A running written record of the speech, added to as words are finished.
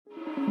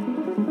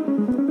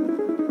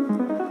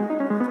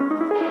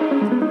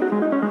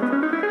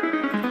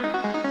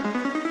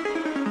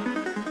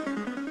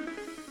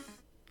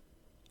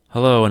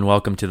Hello and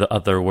welcome to the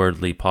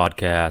Otherworldly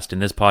podcast. In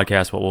this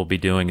podcast, what we'll be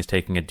doing is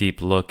taking a deep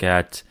look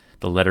at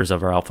the letters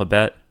of our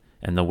alphabet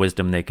and the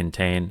wisdom they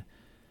contain.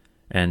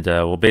 And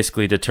we'll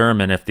basically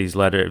determine if these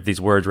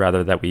words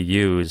that we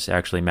use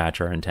actually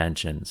match our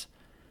intentions.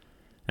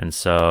 And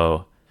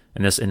so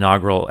in this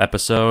inaugural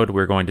episode,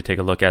 we're going to take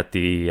a look at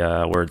the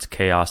words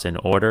chaos and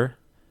order.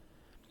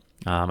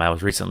 I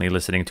was recently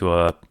listening to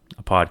a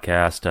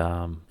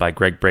podcast by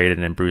Greg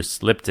Braden and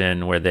Bruce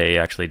Lipton where they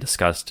actually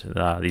discussed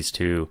these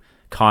two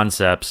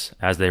concepts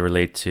as they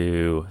relate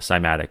to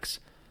cymatics.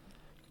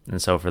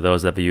 And so for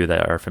those of you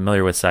that are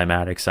familiar with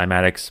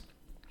cymatics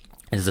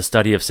is the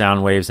study of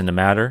sound waves into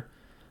matter.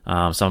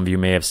 Some of you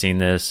may have seen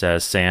this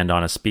as sand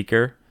on a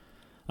speaker,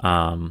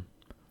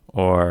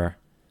 or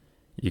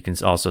you can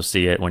also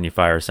see it when you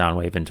fire a sound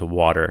wave into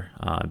water.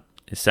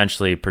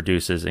 Essentially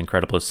produces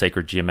incredible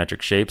sacred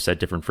geometric shapes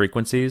at different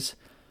frequencies.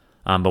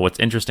 But what's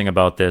interesting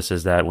about this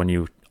is that when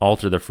you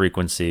alter the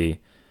frequency,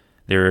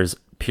 there's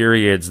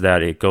periods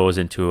that it goes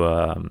into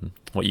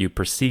what you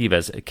perceive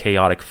as a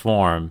chaotic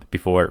form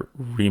before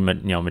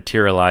it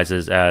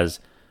materializes as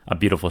a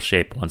beautiful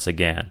shape once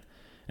again.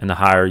 And the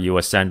higher you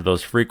ascend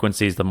those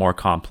frequencies, the more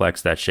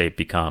complex that shape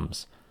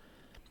becomes.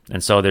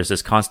 And so there's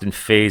this constant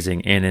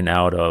phasing in and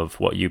out of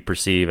what you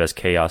perceive as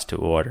chaos to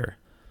order.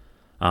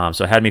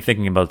 So it had me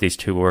thinking about these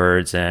two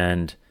words,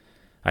 and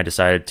I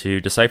decided to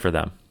decipher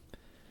them.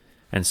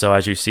 And so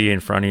as you see in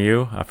front of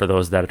you, for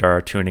those that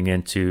are tuning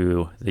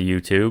into the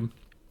YouTube,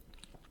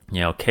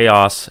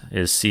 chaos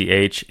is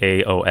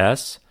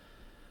C-H-A-O-S.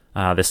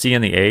 The C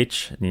and the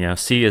H,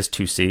 C is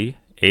to see,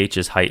 H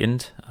is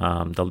heightened.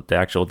 The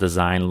actual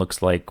design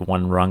looks like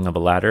one rung of a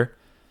ladder.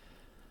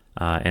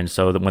 And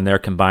so when they're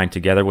combined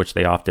together, which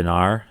they often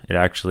are, it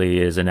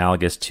actually is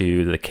analogous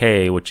to the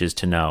K, which is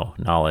to know,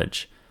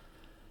 knowledge.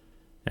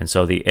 And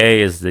so the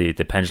A is the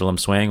pendulum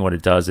swing. What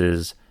it does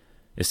is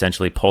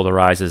essentially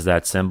polarizes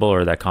that symbol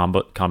or that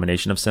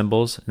combination of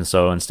symbols. And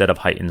so instead of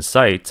heightened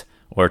sight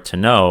or to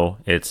know,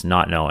 it's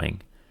not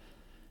knowing.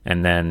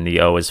 And then the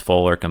O is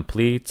full or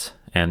complete,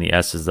 and the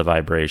S is the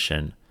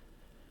vibration.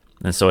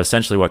 And so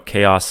essentially what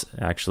chaos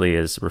actually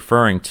is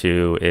referring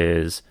to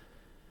is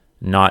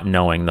not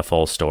knowing the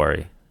full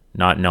story,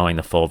 not knowing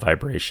the full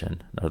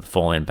vibration or the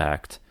full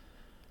impact.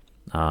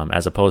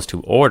 As opposed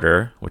to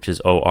order, which is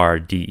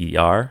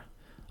O-R-D-E-R.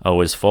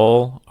 O is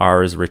full,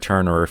 R is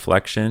return or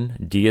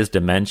reflection, D is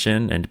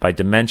dimension, and by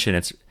dimension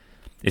it's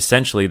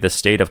essentially the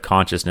state of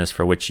consciousness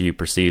for which you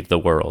perceive the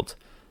world.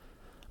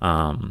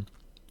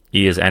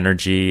 E is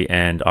energy,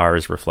 and R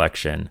is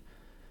reflection.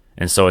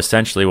 And so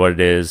essentially what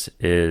it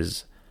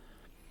is,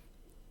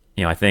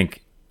 I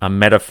think a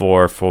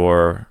metaphor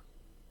for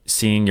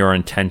seeing your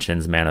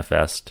intentions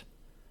manifest.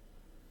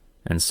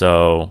 And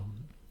so,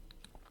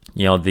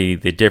 the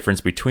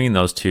difference between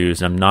those two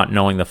is I'm not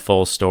knowing the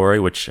full story,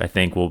 which I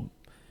think will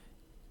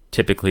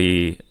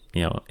typically,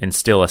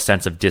 instill a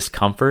sense of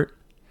discomfort,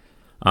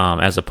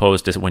 as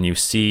opposed to when you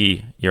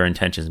see your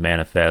intentions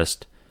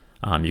manifest,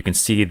 you can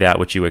see that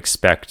which you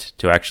expect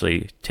to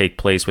actually take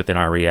place within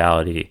our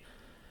reality.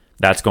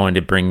 That's going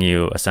to bring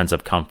you a sense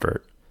of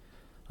comfort.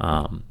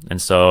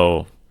 And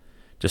so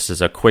just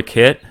as a quick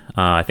hit,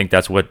 I think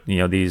that's what,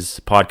 these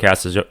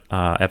podcast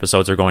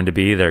episodes are going to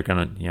be. They're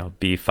going to,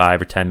 be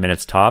 5 or 10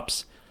 minutes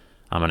tops.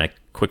 I'm going to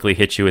quickly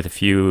hit you with a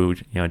few,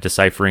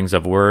 decipherings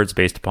of words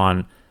based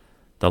upon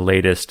the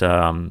latest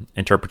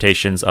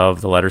interpretations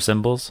of the letter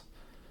symbols.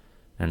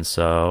 And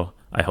so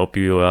I hope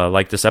you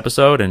like this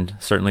episode, and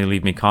certainly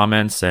leave me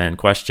comments and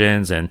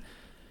questions. And,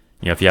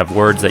 if you have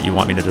words that you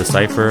want me to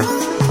decipher,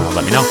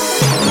 let me know.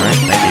 All right.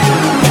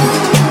 Thank you.